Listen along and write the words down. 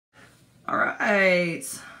All right.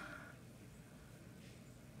 So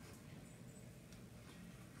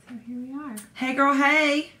here we are. Hey, girl,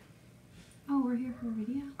 hey. Oh, we're here for a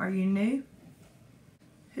video? Are you new?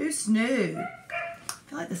 Who's new? I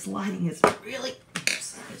feel like this lighting is really,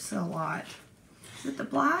 it's a lot. Is it the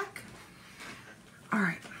black? All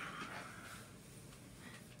right.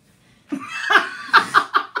 I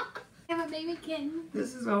have a baby kitten.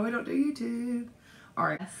 This is why we don't do YouTube. All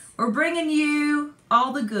right. Yes. We're bringing you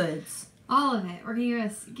all the goods. All of it. We're gonna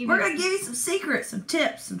We're gonna give you some secrets, some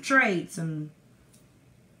tips, some trades, some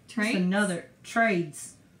trades. another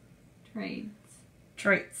trades. Trades.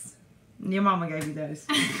 Traits. Your mama gave you those.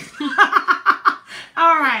 All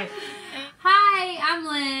right. Hi, I'm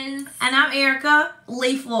Liz. And I'm Erica.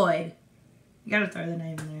 Leigh Floyd. You gotta throw the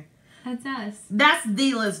name in there. That's us. That's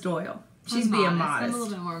the Liz Doyle. She's being modest. I'm a little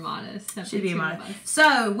bit more modest. She's being modest.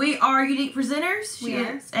 So we are unique presenters. She We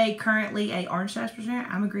are. is currently a orange sash presenter.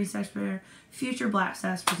 I'm a green sash presenter. Future black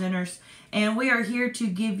sash presenters, and we are here to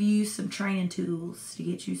give you some training tools to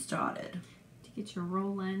get you started. To get you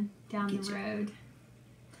rolling down the road.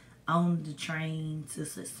 On the train to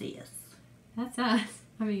success. That's us.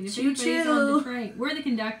 I mean, if Choo anybody's choo. on the train, we're the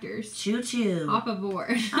conductors. Choo choo. Hop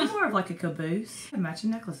aboard. I'm more of like a caboose. I have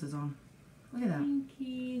matching necklaces on. Look at that.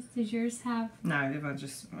 Pinkies. Does yours have? No,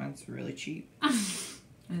 mine's really cheap.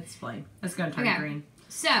 It's plain. It's gonna turn green.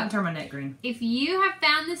 So, I'm gonna turn my neck green. if you have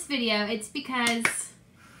found this video, it's because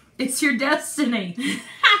It's your destiny.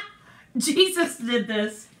 Jesus did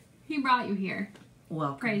this. He brought you here.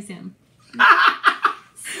 Welcome. Praise Him.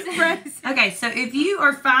 Okay, so if you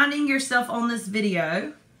are finding yourself on this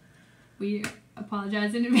video, We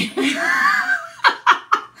apologize in advance.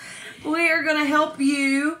 we are going to help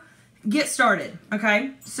you get started,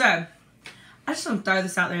 okay? So, I just want to throw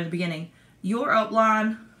this out there at the beginning. Your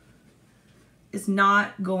upline is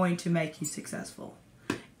not going to make you successful.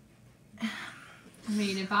 I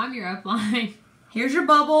mean, if I'm your upline. Here's your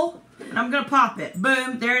bubble, and I'm going to pop it.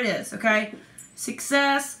 Boom, there it is, okay?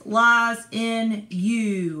 Success lies in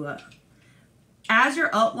you. As your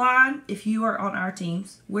upline, if you are on our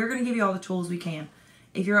teams, we're going to give you all the tools we can.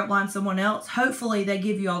 If you're upline someone else, hopefully they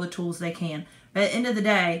give you all the tools they can. But at the end of the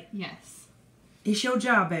day, Yes. it's your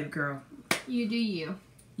job, baby girl. You do you.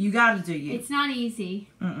 You got to do you. It's not easy.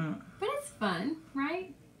 Mm-mm. But it's fun,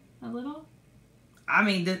 right? A little. I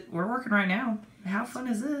mean, we're working right now. How fun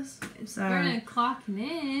is this? So, We're gonna clocking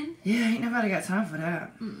in. yeah, ain't nobody got time for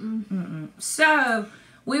that. Mm-mm. Mm-mm. So,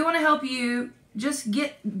 we want to help you just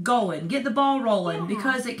get going, get the ball rolling,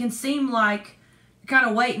 because it can seem like you're kind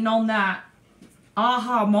of waiting on that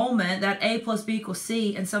aha moment, that A plus B equals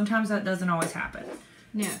C, and sometimes that doesn't always happen.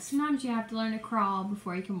 No, sometimes you have to learn to crawl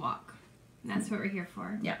before you can walk. And that's what we're here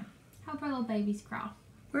for. Yeah. Help our little babies crawl.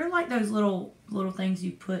 We're like those little things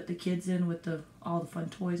you put the kids in with all the fun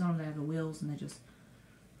toys on them. They have the wheels and they just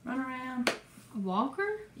run around. A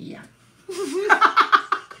walker? Yeah.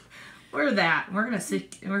 We're that. We're gonna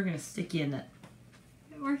stick you in it.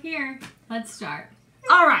 We're here. Let's start.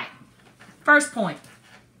 All right. First point.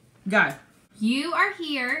 Go. You are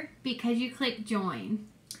here because you clicked join.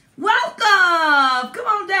 Welcome. Come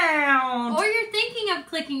on down. Or you're thinking of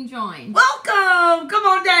clicking join. Welcome. Come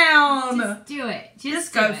on down. Just do it.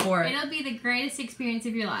 Just go do it. for it. It'll be the greatest experience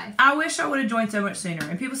of your life. I wish I would have joined so much sooner.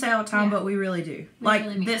 And people say all the time, but we really do.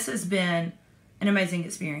 Really mean this it. has been an amazing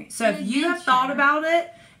experience. So An if you have adventure. thought about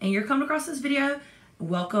it and you're coming across this video,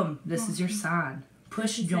 welcome. This is your sign.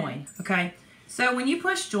 Push join. Okay. So when you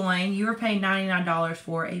push join, you are paying $99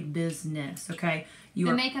 for a business. Okay.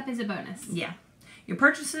 The makeup is a bonus. Yeah. You're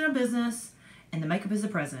purchasing a business, and the makeup is a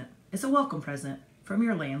present. It's a welcome present from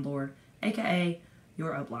your landlord, aka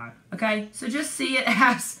your upline. Okay? So just see it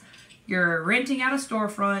as you're renting out a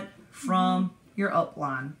storefront from your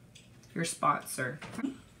upline, your sponsor.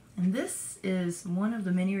 And this is one of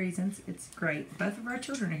the many reasons it's great. Both of our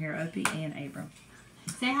children are here, Opie and Abram.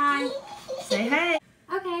 Say hi. Say hey.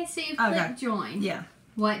 Okay, so you click join. Yeah.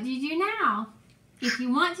 What do you do now? If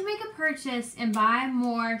you want to make a purchase and buy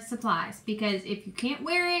more supplies, because if you can't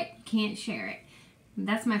wear it, you can't share it.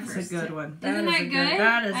 That's my first That's a good tip. one. Isn't that good?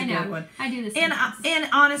 That is I a know. good one. I do this. And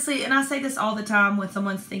honestly, and I say this all the time when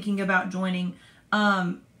someone's thinking about joining,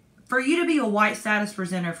 for you to be a white status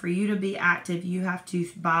presenter, for you to be active, you have to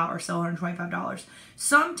buy or sell $125.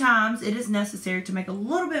 Sometimes it is necessary to make a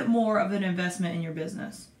little bit more of an investment in your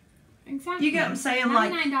business. Exactly. You get what I'm saying?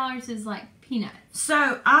 $99 is like peanuts.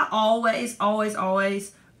 So I always say...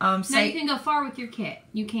 Now you can go far with your kit.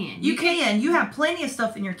 You can. You can. You have plenty of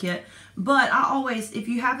stuff in your kit. But I always, if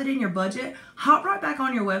you have it in your budget, hop right back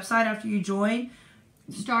on your website after you join.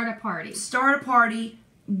 Start a party. Start a party.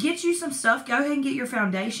 get you some stuff. Go ahead and get your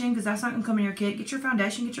foundation because that's not going to come in your kit. Get your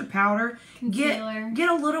foundation, get your powder. Concealer. Get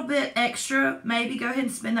a little bit extra. Maybe go ahead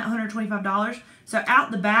and spend that $125. So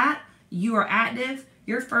out the bat, you are active.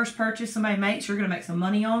 Your first purchase somebody makes, you're going to make some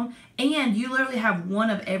money on. And you literally have one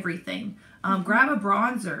of everything. Grab a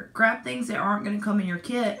bronzer. Grab things that aren't going to come in your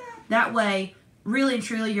kit. That way, really and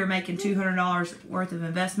truly, you're making $200 worth of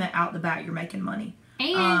investment out the bat. You're making money.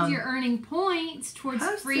 And you're earning points towards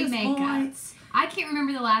free makeup. Points. I can't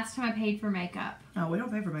remember the last time I paid for makeup. No, we don't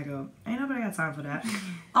pay for makeup. Ain't nobody got time for that.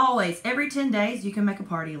 Always, every 10 days, you can make a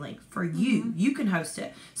party link for you. You can host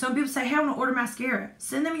it. Some people say, hey, I want to order mascara.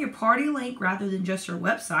 Send them your party link rather than just your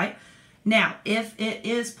website. Now, if it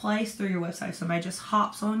is placed through your website, somebody just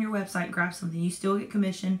hops on your website and grabs something, you still get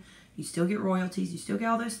commission, you still get royalties, you still get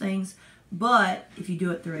all those things. But if you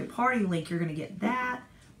do it through a party link, you're going to get that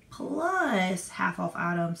plus half off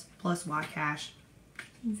items plus Cash.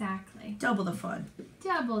 Exactly. Double the fun.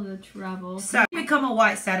 Double the trouble. So, you become a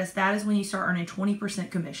white status. That is when you start earning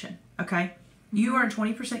 20% commission. Okay? You earn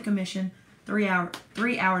 20% commission 3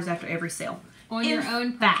 hours after every sale. On your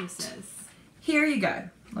own purchases. Here you go.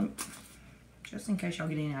 Just in case y'all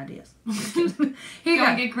get any ideas. Here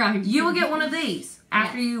you go. You will get one of these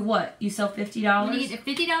after you what? You sell $50? You get a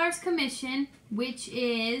 $50 commission, which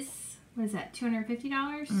is, what is that,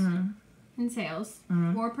 $250? In sales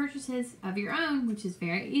or purchases of your own, which is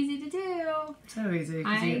very easy to do. So easy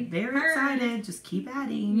because you're very excited. Just keep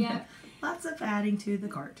adding. Yep. Lots of adding to the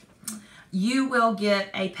cart. You will get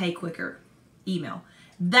a pay quicker email.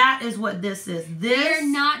 That is what this is. They're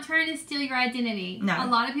not trying to steal your identity. No. A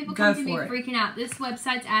lot of people come to me freaking out. This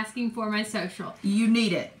website's asking for my social. You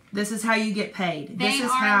need it. This is how you get paid. They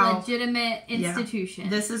are a legitimate institution.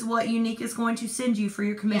 This is what Younique is going to send you for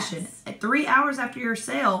your commission. At 3 hours after your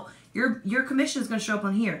sale, your commission is going to show up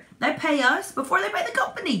on here. They pay us before they pay the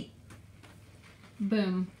company.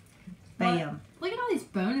 Boom. Bam. Look at all these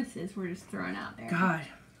bonuses we're just throwing out there. God,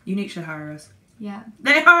 Younique should hire us. Yeah.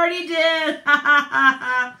 They already did.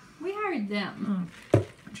 We hired them.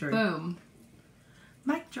 True. Boom.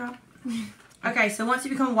 Mic drop. Okay, so once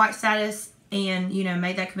you become white status and, you know,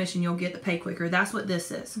 made that commission, you'll get the pay quicker. That's what this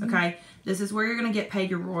is, okay? This is where you're going to get paid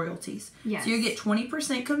your royalties. Yes. So you get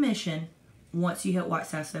 20% commission once you hit white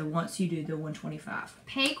status, so once you do the 125.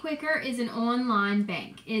 Pay Quicker is an online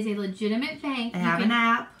bank. It is a legitimate bank. They have an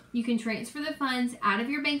app. You can transfer the funds out of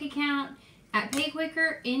your bank account at Pay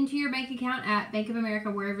Quicker into your bank account at Bank of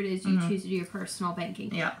America, wherever it is you choose to do your personal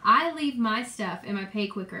banking. Yeah. I leave my stuff in my Pay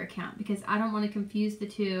Quicker account because I don't want to confuse the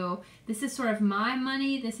two. This is sort of my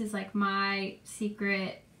money. This is like my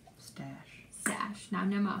secret stash. Now,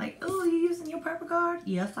 no more. Like, oh, you using your purple card?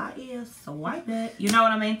 Yes, I is. So wipe it. You know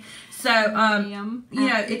what I mean? So, you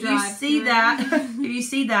know, if you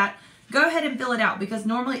see that, go ahead and fill it out because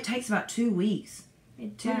normally it takes about 2 weeks.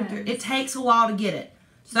 It takes a while to get it.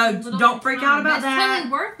 So don't freak out about that. It's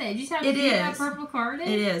totally worth it. You just have to get that purple card in.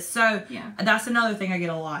 It is. So that's another thing I get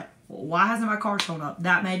a lot. Why hasn't my card shown up?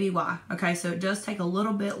 That may be why. Okay, so it does take a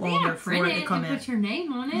little bit longer for it to come in. Put your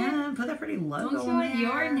name on it. Yeah, put that pretty logo on there. Don't you want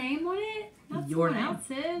your name on it? Not your someone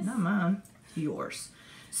name. else's. Not mine. Yours.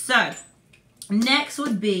 So, next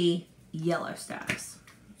would be yellow status.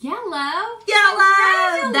 Yellow?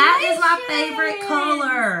 That is my favorite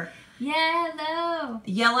color. Yellow.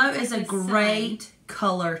 Yellow is a great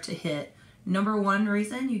color to hit. Number one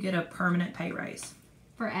reason, you get a permanent pay raise.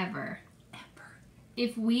 Forever.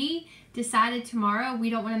 If we decided tomorrow we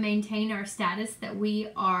don't want to maintain our status that we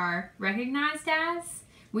are recognized as,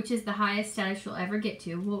 which is the highest status you'll ever get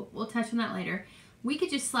to, we'll touch on that later, we could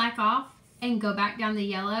just slack off and go back down the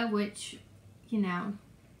yellow, which, you know,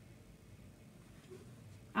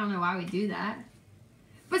 I don't know why we do that.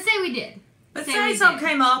 But say we did. But say something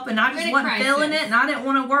came up and I just wasn't feeling it and I didn't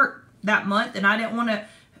want to work that month and I didn't want to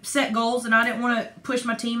set goals and I didn't want to push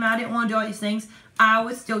my team out, I didn't want to do all these things, I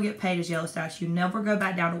would still get paid as yellow status. You never go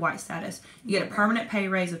back down to white status. You get a permanent pay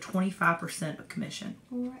raise of 25% of commission.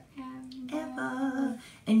 Forever.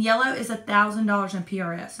 And yellow is $1,000 in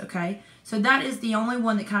PRS, okay? So that is the only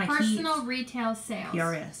one that kind of keeps... Personal retail sales.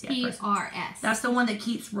 PRS, yeah. PRS. That's the one that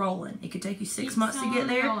keeps rolling. It could take you 6 months to get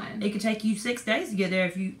there. It could take you 6 days to get there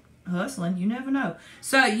if you hustling. You never know.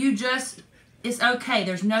 So you just... It's okay.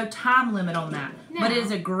 There's no time limit on that. No. But it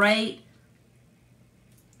is a great...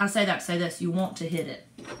 I say that to say this. You want to hit it.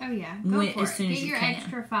 Oh, yeah. Go for as soon as you can. Get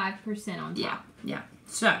your extra 5% on top. Yeah.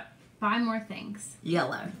 So. Buy more things.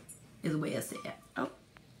 Yellow is the way I see it.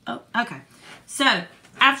 Oh, okay. So,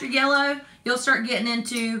 after yellow, you'll start getting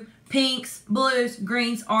into pinks, blues,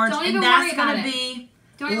 greens, orange. Don't even worry about it.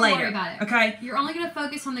 Don't even worry about it. Okay? You're only going to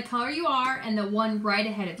focus on the color you are and the one right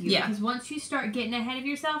ahead of you. Yeah. Because once you start getting ahead of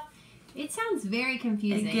yourself, It sounds very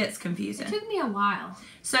confusing. It gets confusing. It took me a while.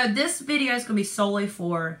 So this video is going to be solely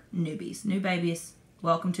for newbies, new babies.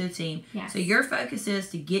 Welcome to the team. Yes. So your focus is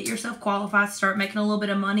to get yourself qualified, start making a little bit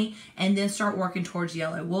of money, and then start working towards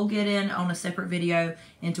yellow. We'll get in on a separate video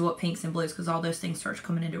into what pinks and blues, because all those things start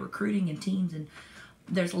coming into recruiting and teams, and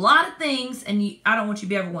there's a lot of things, and I don't want you to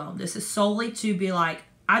be overwhelmed. This is solely to be like,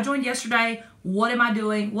 I joined yesterday. What am I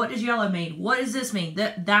doing? What does yellow mean? What does this mean?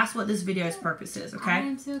 That's what this video's purpose is, okay?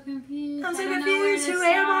 I'm so confused. I'm so confused. Who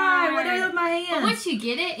am I? What are my hands? But once you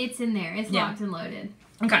get it, it's in there. It's locked and loaded.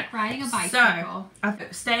 Okay. Riding a bicycle. So,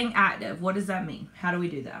 staying active. What does that mean? How do we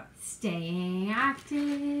do that? Staying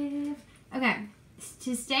active. Okay.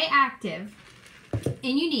 To stay active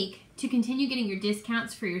and unique, to continue getting your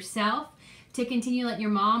discounts for yourself, to continue letting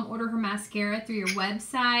your mom order her mascara through your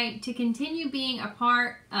website, to continue being a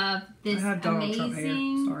part of this I have Donald amazing... Trump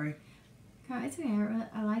hair. Sorry. Oh, it's okay.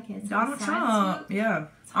 I like it. It's Donald Trump. Yeah.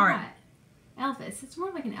 It's all hot. right. Elvis. It's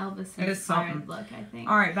more like an Elvis It is something. look, I think.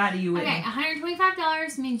 All right, back to you, Whitney. Okay,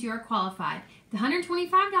 $125 means you're qualified. The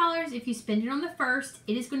 $125, if you spend it on the first,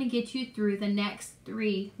 it is going to get you through the next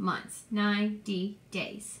 3 months, 90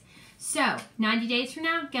 days. So, 90 days from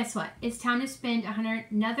now, guess what? It's time to spend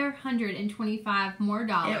another $125 more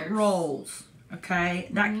dollars. It rolls. Okay,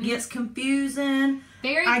 that gets confusing.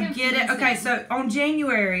 Very I confusing. get it. Okay, so on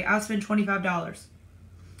January, I spend $25.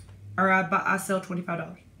 Or I sell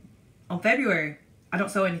 $25. On February, I don't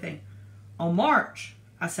sell anything. On March,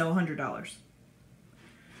 I sell $100.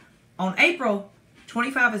 On April,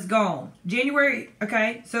 25 is gone. January,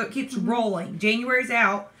 okay, so it keeps rolling. January's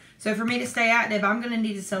out. So for me to stay active, I'm going to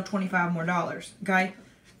need to sell $25 more, okay?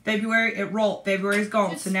 February, it rolled. February's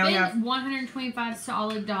gone. So now we have $125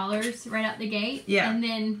 solid dollars right out the gate. Yeah. And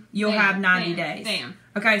then you'll have 90 bam, days. Bam.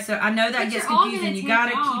 Okay, so I know that But gets you're all confusing. gonna You take got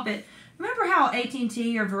to off. keep it. Remember how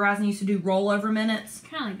AT&T or Verizon used to do rollover minutes?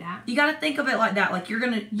 Kind of like that. You got to think of it like that. Like you're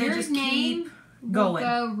going to, they Your just name keep will going.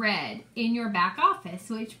 go red in your back office,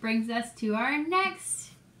 which brings us to our next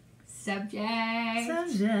subject.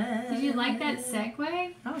 Did you like that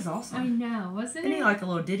segue? That was awesome. I know, wasn't Didn't it? he like a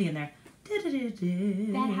little ditty in there?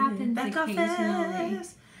 That happens Back occasionally.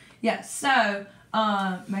 office. Yeah, so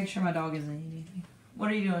make sure my dog isn't eating anything.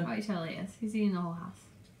 What are you doing? Oh, he totally is. He's eating the whole house.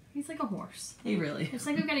 He's like a horse. He really is. It's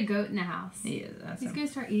like we've got a goat in the house. He is. That's He's going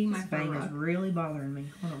to start eating my this fur bang is rug. really bothering me.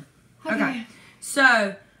 Hold on. Okay.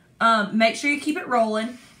 So, make sure you keep it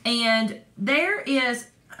rolling. And there is,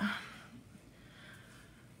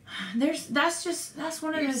 that's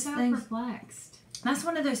one of You're those so things. perplexed. That's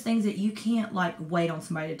one of those things that you can't like wait on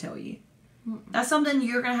somebody to tell you. That's something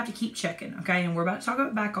you're going to have to keep checking, okay? And we're about to talk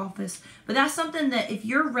about back office. But that's something that if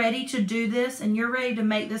you're ready to do this and you're ready to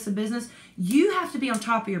make this a business, you have to be on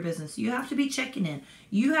top of your business. You have to be checking in.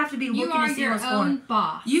 You have to be looking to see what's going on. You are your own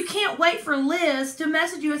boss. You can't wait for Liz to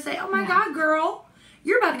message you and say, oh my Yeah. God, girl,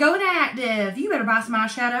 you're about to go inactive. You better buy some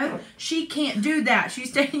eyeshadow. She can't do that.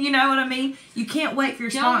 She's, you know what I mean? You can't wait for your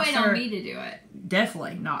Don't sponsor. wait on me to do it.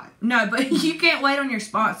 Definitely not. No, but you can't wait on your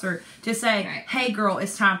sponsor to say, Right. hey, girl,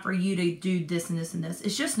 it's time for you to do this and this and this.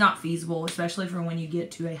 It's just not feasible, especially for when you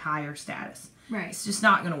get to a higher status. Right. It's just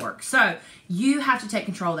not going to work. So you have to take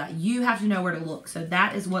control of that. You have to know where to look. So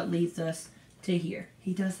that is what leads us to here.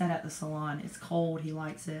 He does that at the salon. It's cold. He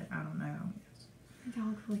likes it. I don't know.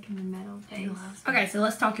 Dog licking the metal face. Okay, so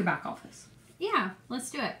let's talk your back office. Yeah, let's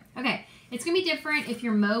do it. Okay, it's going to be different if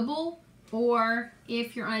you're mobile or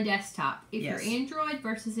if you're on a desktop. If Yes. you're Android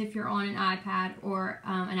versus if you're on an iPad or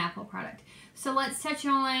an Apple product. So let's touch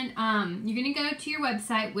on, you're going to go to your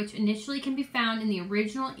website, which initially can be found in the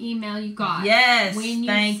original email you got. Yes, when you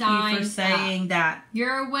thank you for signed saying that.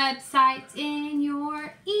 Your website's in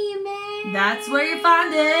your email. That's where you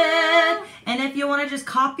find it. And if you want to just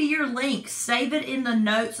copy your link, save it in the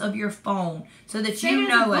notes of your phone so that Save you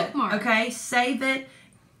it as a know it. bookmark. Okay, save it.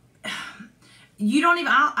 You don't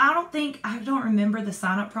even, I don't remember the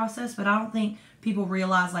sign up process, but I don't think people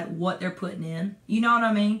realize like what they're putting in. You know what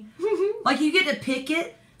I mean? Like you get to pick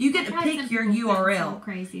it. You get to I've had pick some your people put some URL.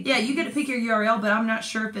 crazy Yeah, you get to things. pick your URL, but I'm not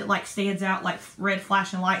sure if it like stands out like red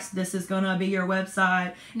flashing lights. This is going to be your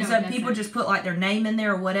website. No, And so it people doesn't. just put like their name in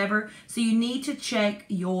there or whatever. So you need to check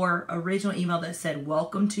your original email that said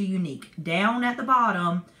welcome to Unique. Down at the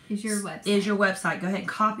bottom Is your website. is your website. Go ahead and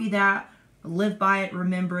copy that, live by it,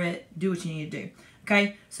 remember it, do what you need to do.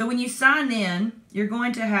 Okay, so when you sign in, you're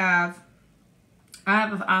going to have, I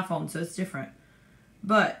have an iPhone, so it's different.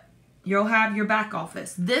 But you'll have your back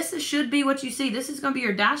office. This should be what you see. This is going to be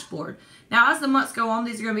your dashboard. Now, as the months go on,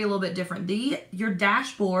 these are going to be a little bit different. Your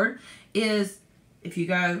dashboard is, if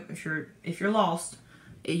you're lost,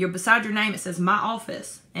 you're beside your name, it says My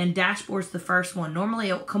Office, and dashboard's the first one. Normally,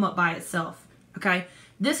 it'll come up by itself. Okay.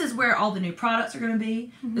 This is where all the new products are going to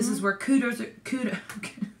be. This is where Cooters. Cooters.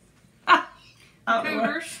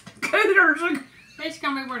 It's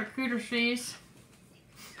going to be where the Cooters is.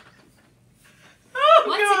 Oh,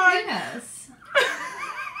 What's God. a Kudos?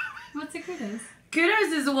 What's a Kudos?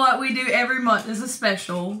 Kudos is what we do every month as a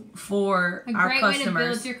special for our A great customers. way to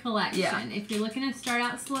build your collection. Yeah. If you're looking to start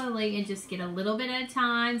out slowly and just get a little bit at a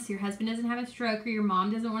time so your husband doesn't have a stroke or your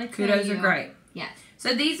mom doesn't want to kill you. Kudos are great. Yes.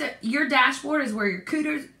 So these are, your dashboard is where your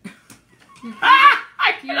Cooters...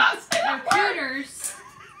 I cannot say that word. Cooters.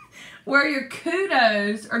 Where your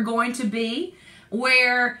Kudos are going to be,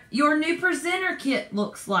 where your new presenter kit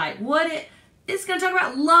looks like, it's going to talk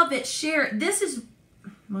about love it, share it. This is,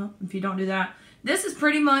 well, if you don't do that, this is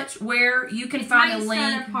pretty much where you can find a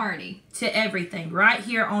link to everything right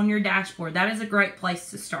here on your dashboard. That is a great place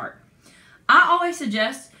to start. I always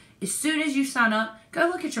suggest, as soon as you sign up, go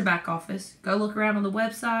look at your back office. Go look around on the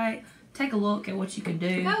website. Take a look at what you can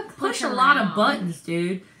do. Push a lot of buttons,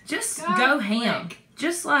 dude. Just go ham.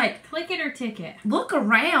 Just like click it or tick it. Look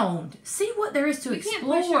around. See what there is to explore. You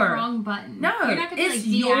can't push the wrong button. No, you're not gonna it's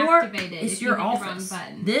be deactivated it's if your you hit office. the wrong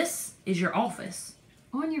button. This is your office.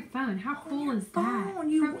 On your phone. How cool is that? Phone.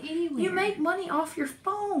 From anywhere. You make money off your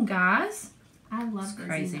phone, guys. I love those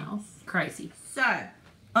emails. Crazy. So,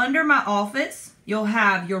 under my office, you'll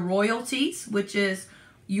have your royalties, which is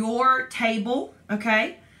your table,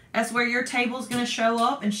 okay? That's where your table is going to show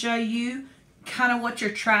up and show you kind of what you're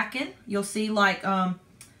tracking. You'll see like,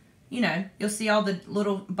 you'll see all the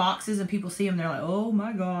little boxes and people see them. They're like, oh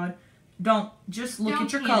my God. Don't look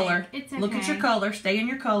at your color. It's okay. Look at your color. Stay in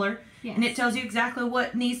your color. Yes. And it tells you exactly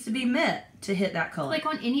what needs to be met to hit that color. Click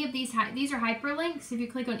on any of these. These are hyperlinks. If you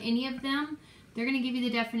click on any of them, they're going to give you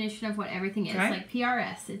the definition of what everything is. Okay. Like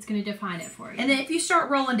PRS, it's going to define it for you. And then if you start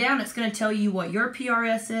rolling down, it's going to tell you what your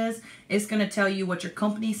PRS is. It's going to tell you what your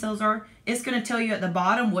company sales are. It's going to tell you at the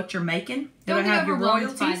bottom what you're making. Don't have your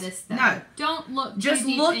royalties. by this, though. No. Don't look Just too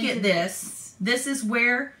deep look into at this. This is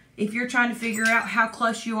where, if you're trying to figure out how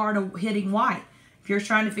close you are to hitting white, if you're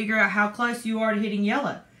trying to figure out how close you are to hitting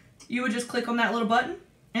yellow, you would just click on that little button,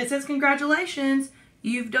 and it says, congratulations,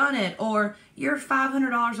 you've done it, or you're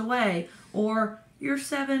 $500 away, or you're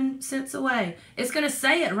 7 cents away. It's going to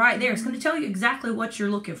say it right there. It's going to tell you exactly what you're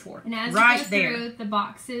looking for. And as right you go there. through, the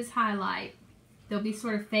boxes highlight. They'll be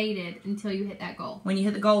sort of faded until you hit that goal. When you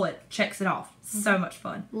hit the goal, it checks it off. So much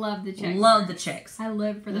fun. Love the checks. Love the checks. I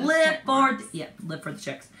live for those live for the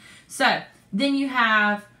checks. So, then you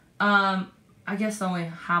have, I guess the only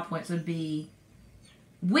high points would be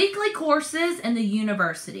weekly courses and the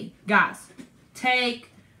university. Guys, take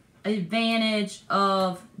advantage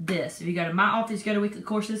of this. If you go to my office, go to weekly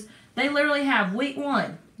courses, they literally have week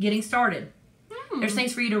 1, getting started. There's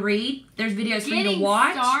things for you to read. There's videos for you to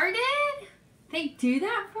watch. Getting started? They do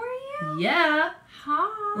that for you? Yeah. Huh?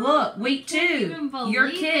 Look, week 2,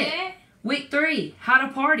 your kid. It. Week 3, how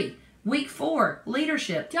to party. Week 4,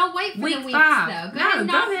 leadership. Don't wait for week the weeks, 5. though. Go ahead and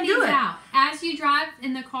knock and these do it. out. As you drive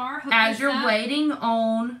in the car, hook As this you're up. waiting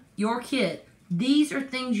on your kid, these are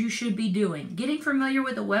things you should be doing. Getting familiar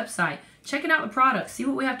with the website. Checking out the products. See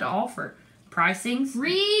what we have to offer. Pricings.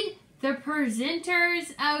 Read the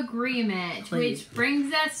presenter's agreement, Please. which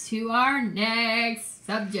brings us to our next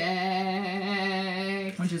subject.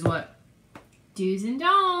 Which is what? Do's and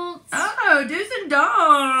don'ts. Oh, do's and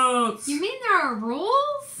don'ts. You mean there are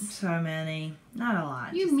rules? So many. Not a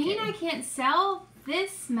lot. You Just mean kidding. I can't sell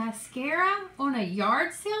this mascara on a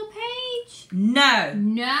yard sale page? No.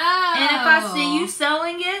 No. And if I see you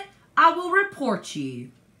selling it, I will report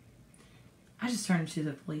you. I just turned to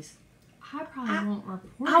the police. I probably won't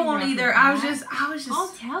report I you won't after either. that. I was just. I'll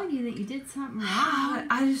tell you that you did something wrong.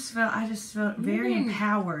 I just felt very Mm.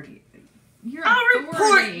 empowered. You're I'll authority.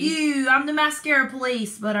 report you. I'm the mascara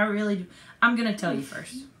police, but I really do. I'm gonna tell you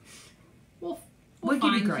first. We'll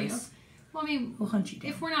give you find grace. Well, I mean, We'll hunt you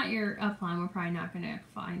down. if we're not your upline, we're probably not going to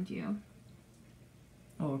find you.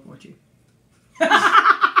 We'll report you.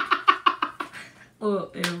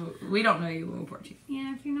 Well, we don't know you. We'll report you.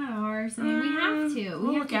 Yeah, if you're not ours, I mean, we have to. We'll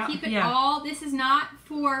We have look to out. keep it Yeah. all. This is not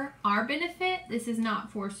for our benefit. This is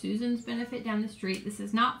not for Susan's benefit down the street. This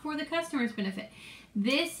is not for the customer's benefit.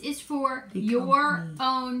 This is for The your company.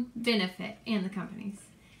 own benefit and the company's.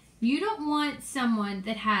 You don't want someone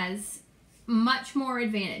that has much more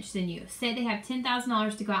advantage than you. Say they have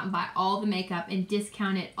 $10,000 to go out and buy all the makeup and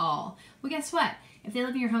discount it all. Well, guess what? If they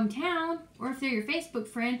live in your hometown or if they're your Facebook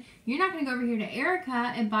friend, you're not going to go over here to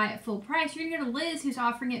Erica and buy it full price. You're going to go to Liz, who's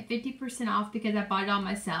offering it 50% off because I bought it all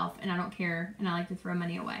myself and I don't care and I like to throw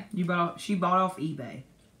money away. She bought off eBay,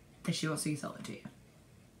 and she wants to sell it to you.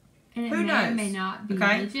 And it Who may or knows? may not be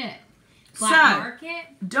Okay. legit. So, Black market.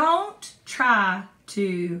 Don't try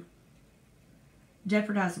to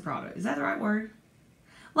jeopardize the product. Is that the right word?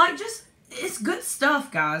 Like, just, it's good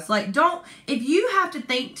stuff, guys. Like, don't, if you have to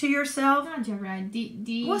think to yourself. Not jeopardize.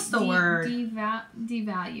 What's the word?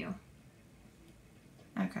 Devalue.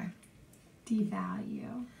 Okay.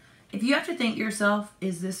 Devalue. If you have to think to yourself,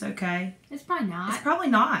 is this okay? It's probably not. It's probably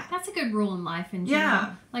not. That's a good rule in life in general.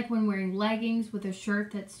 Yeah. Like when wearing leggings with a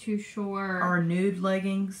shirt that's too short. Or nude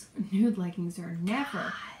leggings. Nude leggings are never.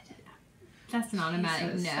 God. That's an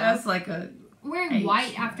automatic no. That's like a... Wearing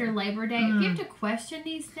white after Labor Day. If you have to question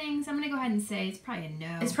these things, I'm going to go ahead and say it's probably a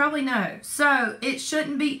no. It's probably no. So, it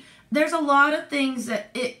shouldn't be... There's a lot of things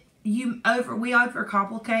that we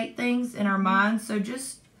overcomplicate things in our minds. So,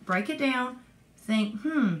 just break it down. Think,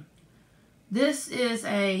 this is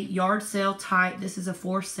a yard sale type. This is a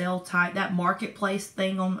for sale type. That marketplace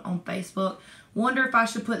thing on Facebook. Wonder if I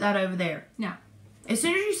should put that over there. No. As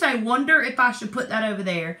soon as you say, wonder if I should put that over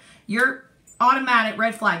there, you're automatic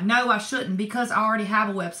red flag. No, I shouldn't, because I already have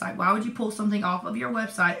a website. Why would you pull something off of your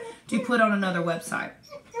website to put on another website?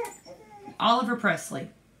 Oliver Presley.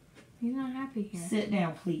 He's not happy here. Sit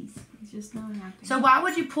down, please. He's just not happy. So why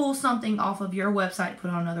would you pull something off of your website to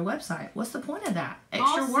put on another website? What's the point of that?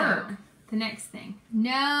 Extra also, work. The next thing.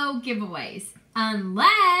 No giveaways.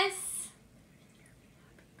 Unless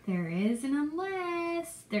there is an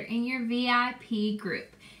unless they're in your VIP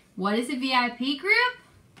group. What is a VIP group?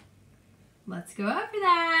 Let's go over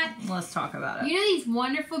that. Let's talk about it. You know these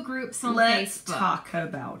wonderful groups on Facebook. Let's talk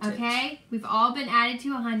about it. Okay? We've all been added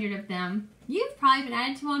to 100 of them. You've probably been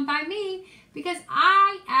added to one by me because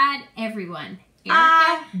I add everyone. Erica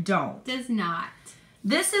I don't. does not.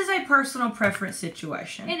 This is a personal preference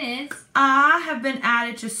situation. It is. I have been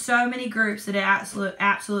added to so many groups that it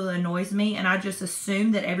absolutely annoys me, and I just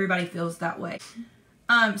assume that everybody feels that way.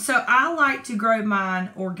 So I like to grow mine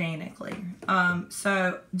organically.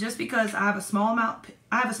 So just because I have a small amount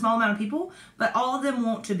of people, but all of them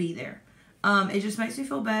want to be there. It just makes me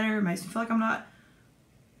feel better. It makes me feel like I'm not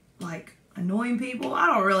like annoying people. I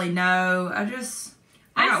don't really know.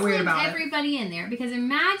 I got weird about it. Everybody in there because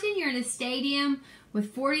imagine you're in a stadium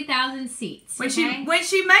with 40,000 seats. When okay?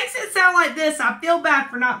 she makes it sound like this, I feel bad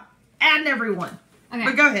for not adding everyone. Okay.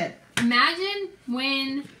 But go ahead. Imagine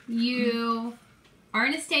when you are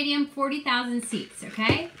in a stadium, 40,000 seats,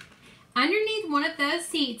 okay? Underneath one of those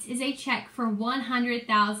seats is a check for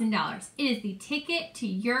 $100,000. It is the ticket to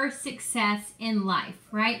your success in life,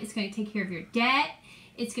 right? It's going to take care of your debt.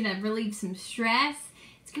 It's going to relieve some stress.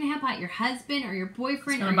 It's going to help out your husband or your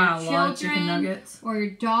boyfriend or your children or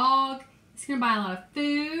your dog. It's going to buy a lot of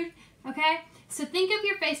food, okay? So think of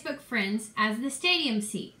your Facebook friends as the stadium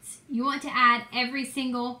seats. You want to add every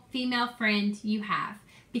single female friend you have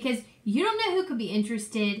because you don't know who could be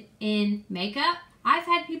interested in makeup. I've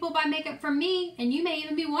had people buy makeup from me, and you may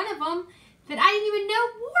even be one of them, that I didn't even know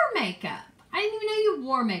wore makeup. I didn't even know you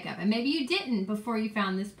wore makeup, and maybe you didn't before you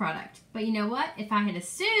found this product. But you know what? If I had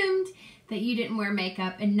assumed that you didn't wear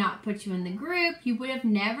makeup and not put you in the group, you would have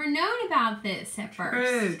never known about this at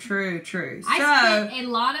first. True. I spent a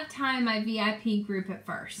lot of time in my VIP group at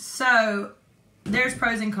first. So, there's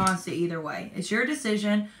pros and cons to either way. It's your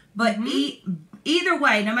decision, but either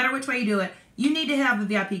way, no matter which way you do it, you need to have a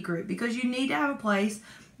VIP group because you need to have a place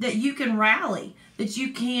that you can rally, that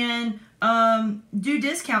you can do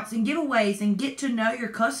discounts and giveaways and get to know your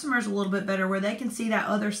customers a little bit better where they can see that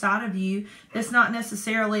other side of you that's not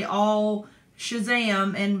necessarily all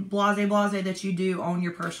Shazam and blase that you do on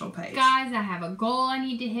your personal page. Guys, I have a goal I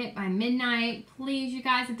need to hit by midnight. Please, you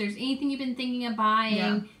guys, if there's anything you've been thinking of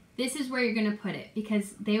buying, this is where you're going to put it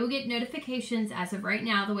because they will get notifications as of right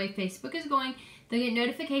now, the way Facebook is going. They'll get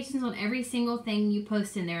notifications on every single thing you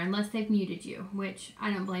post in there unless they've muted you, which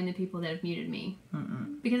I don't blame the people that have muted me.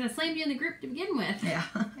 Because I slammed you in the group to begin with. Yeah,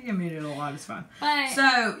 I get muted a lot. It's fine. But,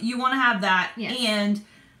 so, you want to have that. Yes. And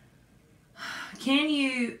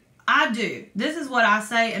I do. This is what I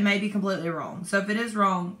say and may be completely wrong. So, if it is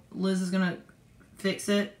wrong, Liz is going to fix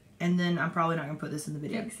it. And then I'm probably not going to put this in the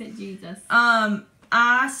video. Fix it, Jesus.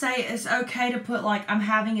 I say it's okay to put like I'm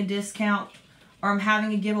having a discount or I'm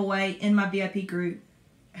having a giveaway in my VIP group.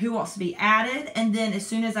 Who wants to be added? And then as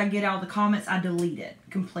soon as I get out of the comments, I delete it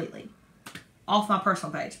completely off my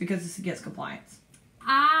personal page because it's against compliance.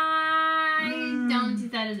 I don't do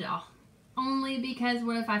that at all. Only because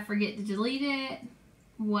what if I forget to delete it?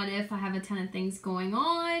 What if I have a ton of things going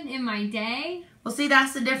on in my day? Well, see,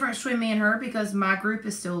 that's the difference between me and her because my group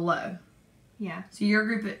is still low. Yeah. So your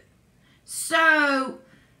group... So,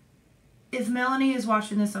 if Melanie is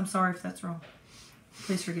watching this, I'm sorry if that's wrong.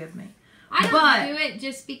 Please forgive me. I don't do it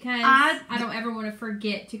just because I don't ever want to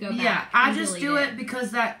forget to go back. Yeah, I just do it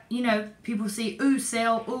because that, you know, people see, ooh,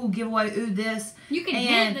 sale, ooh, giveaway, ooh, this. You can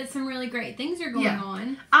hint that some really great things are going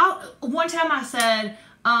on. One time I said,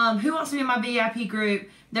 who wants to be in my VIP group?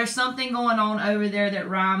 There's something going on over there that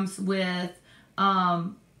rhymes with,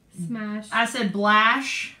 Smash. I said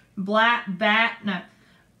blash, no.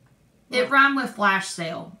 It rhymed with flash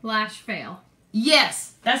sale. Lash fail.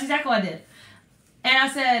 Yes, that's exactly what I did. And I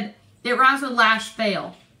said, it rhymes with lash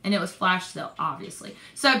fail. And it was flash sale, obviously.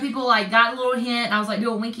 So people like got a little hint. And I was like,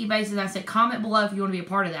 do a winky basis. I said, comment below if you want to be a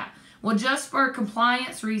part of that. Well, just for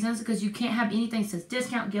compliance reasons, because you can't have anything that says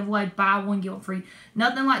discount, giveaway, buy one, get one free.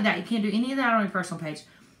 Nothing like that. You can't do any of that on your personal page.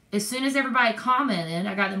 As soon as everybody commented,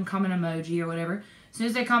 I got them comment emoji or whatever. As soon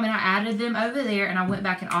as they commented, I added them over there. And I went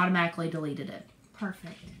back and automatically deleted it.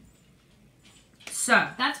 Perfect. So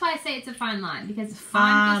that's why I say it's a fine line, because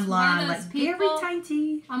fine line, one of those like people, very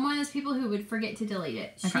tiny. I'm one of those people who would forget to delete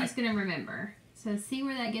it. Okay. She's gonna remember. So see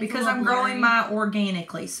where that gets. Because I'm growing mine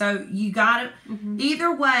organically, so you got it.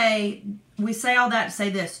 Either way, we say all that to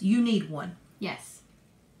say this: you need one. Yes.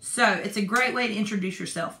 So it's a great way to introduce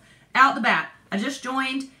yourself. Out the bat, I just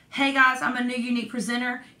joined. Hey guys, I'm a new unique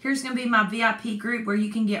presenter. Here's gonna be my VIP group where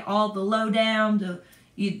you can get all the lowdown,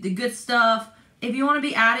 the good stuff. If you want to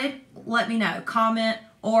be added, let me know. Comment,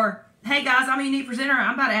 or, hey guys, I'm a unique presenter.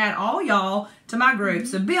 I'm about to add all y'all to my group,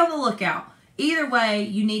 so be on the lookout. Either way,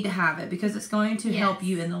 you need to have it because it's going to help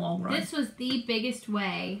you in the long run. This was the biggest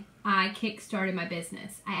way I kick-started my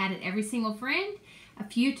business. I added every single friend. A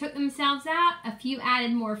few took themselves out. A few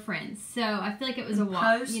added more friends. So I feel like it was a walk.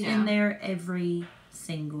 Post in there every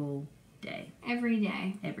single day. Every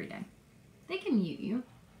day. Every day. They can mute you.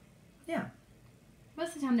 Yeah.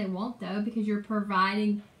 Most of the time they won't, though, because you're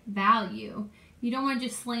providing value. You don't want to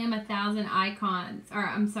just slam 1,000 icons, or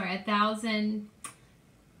I'm sorry, 1,000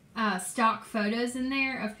 stock photos in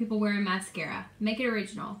there of people wearing mascara. Make it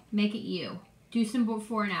original. Make it you. Do some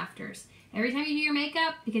before and afters. Every time you do your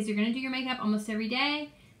makeup, because you're going to do your makeup almost every day,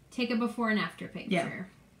 take a before and after picture. Yeah.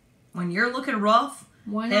 When you're looking rough,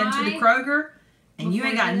 head to the Kroger, and you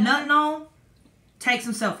ain't got nothing on, take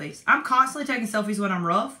some selfies. I'm constantly taking selfies when I'm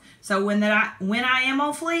rough. So when I am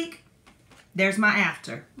on fleek, there's my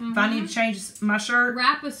after. If I need to change my shirt,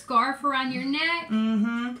 wrap a scarf around your neck.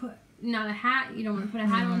 Put not a hat. You don't want to put a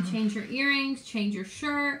hat on. Change your earrings. Change your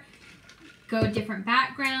shirt. Go a different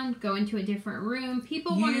background. Go into a different room.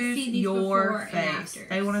 People want to see these before and after.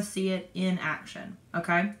 They want to see it in action.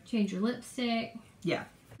 Okay. Change your lipstick. Yeah.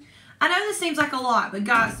 I know this seems like a lot, but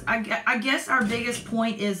guys, I guess our biggest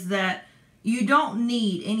point is that you don't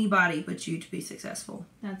need anybody but you to be successful.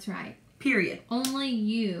 That's right. Period. Only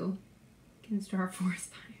you can start forest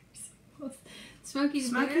fires. Smokey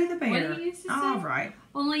the Bear? What did you used to say? All right.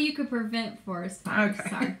 Only you could prevent forest fires. Okay.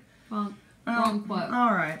 Sorry. Well, wrong quote.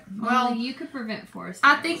 All right. Well, only you could prevent forest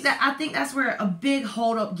fires. I think that's where a big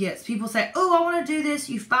holdup gets. People say, "Oh, I want to do this."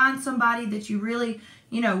 You find somebody that you really,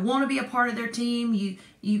 want to be a part of their team.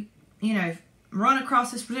 You run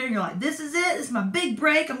across this presenter. You're like, "This is it. This is my big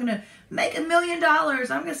break. I'm gonna make $1 million. I'm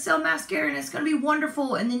gonna sell mascara, and it's gonna be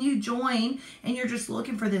wonderful." And then you join, and you're just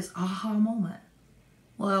looking for this aha moment.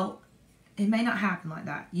 Well, it may not happen like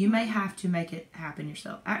that. You may have to make it happen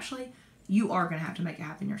yourself. Actually, you are gonna have to make it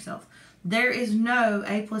happen yourself. There is no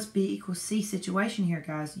A plus B equals C situation here,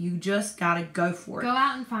 guys. You just gotta go for it. Go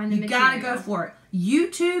out and find the material. You gotta go for it.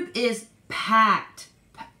 YouTube is packed.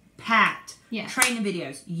 Yes. Training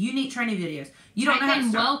videos. Unique training videos. You don't know how to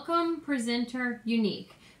start. Welcome Presenter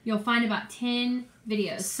Unique. You'll find about 10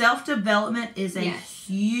 videos. Self-development is a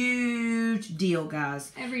huge deal,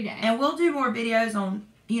 guys. Every day. And we'll do more videos on,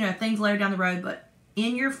 things later down the road, but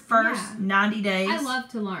in your first 90 days. I love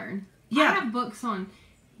to learn. Yeah. I have books on,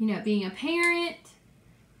 being a parent,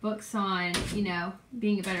 books on,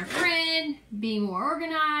 being a better friend, being more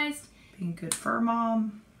organized. Being a good fur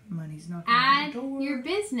mom. Money's not Add your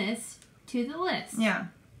business to the list. Yeah.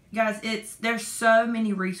 Guys, there's so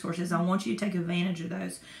many resources. I want you to take advantage of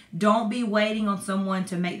those. Don't be waiting on someone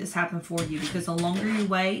to make this happen for you, because the longer you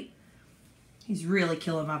wait, he's really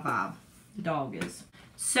killing my vibe. The dog is.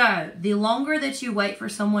 So, the longer that you wait for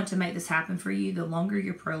someone to make this happen for you, the longer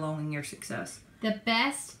you're prolonging your success. The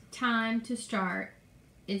best time to start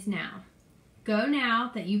is now. Go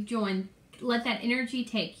now that you've joined. Let that energy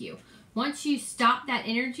take you. Once you stop that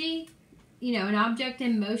energy, an object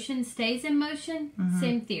in motion stays in motion.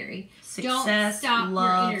 Same theory. Success Don't stop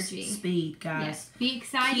loves your energy. Speed, guys. Yes. Be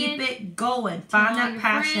excited. Keep it going. Find that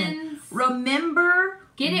passion. Friends. Remember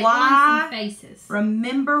Get it on some faces.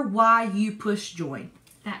 Remember why you pushed join.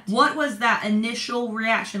 That too. What was that initial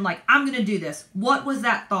reaction? Like, I'm going to do this. What was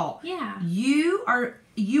that thought? Yeah. You are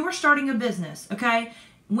you are starting a business, okay?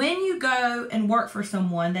 When you go and work for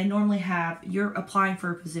someone, they normally have, you're applying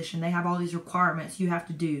for a position. They have all these requirements you have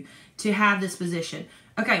to do to have this position.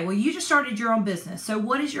 Okay, well, you just started your own business. So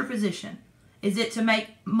what is your position? Is it to make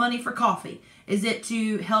money for coffee? Is it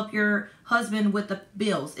to help your husband with the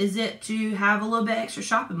bills? Is it to have a little bit extra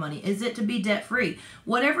shopping money? Is it to be debt-free?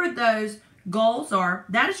 Whatever those goals are,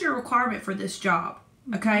 that is your requirement for this job,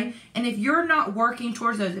 okay? And if you're not working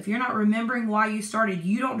towards those, if you're not remembering why you started,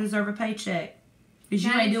 you don't deserve a paycheck because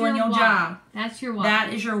you ain't doing your job. That's your why.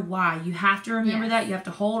 That is your why. You have to remember that. You have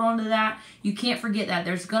to hold on to that. You can't forget that.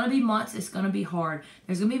 There's going to be months it's going to be hard.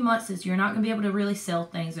 There's going to be months that you're not going to be able to really sell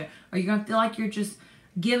things, or you're going to feel like you're just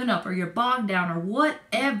giving up, or you're bogged down, or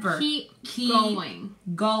whatever. Keep going.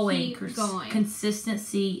 Keep going.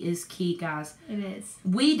 Consistency is key, guys. It is.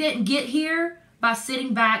 We didn't get here by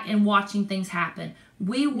sitting back and watching things happen.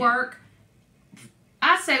 We work,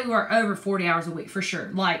 I'd say we work over 40 hours a week for sure.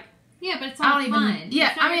 Like, yeah, but it's all fun.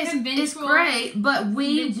 Yeah, I mean, it's great, but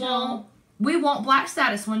we want black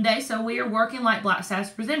status one day, so we are working like black status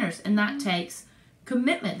presenters, and that takes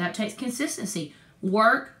commitment. That takes consistency.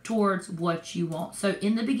 Work towards what you want. So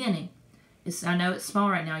in the beginning, I know it's small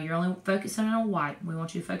right now. You're only focusing on white. We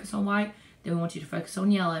want you to focus on white. Then we want you to focus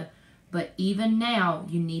on yellow. But even now,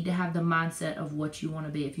 you need to have the mindset of what you want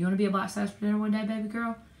to be. If you want to be a black status presenter one day, baby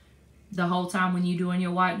girl, the whole time when you're doing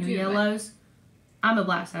your white and your yellows, I'm a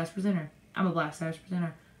black status presenter. I'm a black status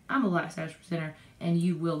presenter. I'm a black status presenter. And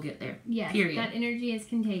you will get there. Yes, period. That energy is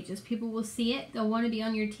contagious. People will see it. They'll want to be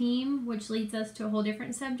on your team, which leads us to a whole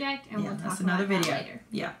different subject. And we'll talk about that later.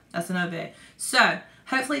 Yeah, that's another video. So,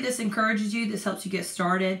 hopefully this encourages you. This helps you get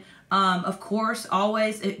started. Of course,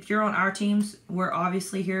 always, if you're on our teams, we're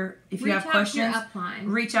obviously here. If you have questions,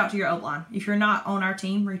 reach out to your upline. If you're not on our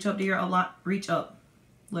team, reach up to your upline. Reach up.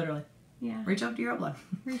 Literally. Yeah. Reach up to your upline.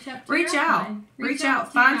 Reach out. Reach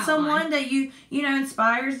out. Find someone that you know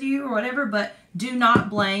inspires you or whatever, but do not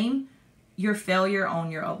blame your failure on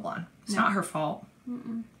your upline. It's not her fault.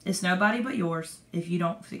 It's nobody but yours if you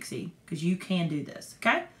don't succeed, because you can do this.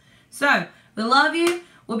 Okay? So, we love you.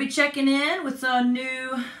 We'll be checking in with a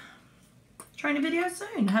new training video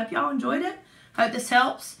soon. I hope y'all enjoyed it. Hope this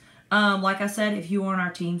helps. Like I said, if you are on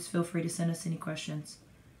our teams, feel free to send us any questions.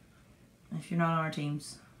 If you're not on our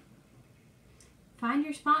teams, find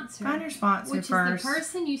your sponsor. Find your sponsor which first. Which is the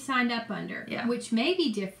person you signed up under. Yeah. Which may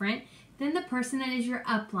be different than the person that is your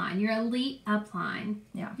upline, your elite upline.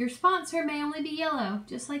 Yeah. Your sponsor may only be yellow,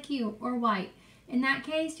 just like you, or white. In that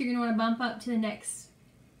case, you're going to want to bump up to the next,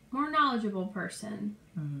 more knowledgeable person.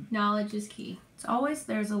 Knowledge is key. It's always,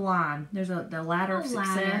 there's a line. There's the ladder of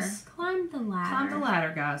success. Climb the ladder. Climb the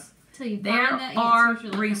ladder, guys. Till you there find the are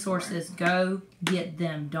resources. Go get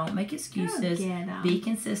them. Don't make excuses. Go get them. Be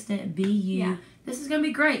consistent. Be you. Yeah. This is going to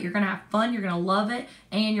be great. You're going to have fun. You're going to love it.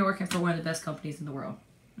 And you're working for one of the best companies in the world.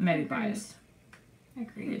 Maybe biased.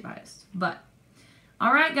 Agreed. Maybe biased. But,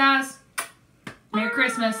 all right, guys. Merry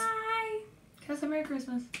Christmas. Can I say Merry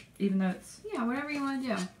Christmas? Even though it's... Yeah, whatever you want to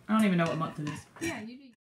do. I don't even know what month it is. Yeah, you do.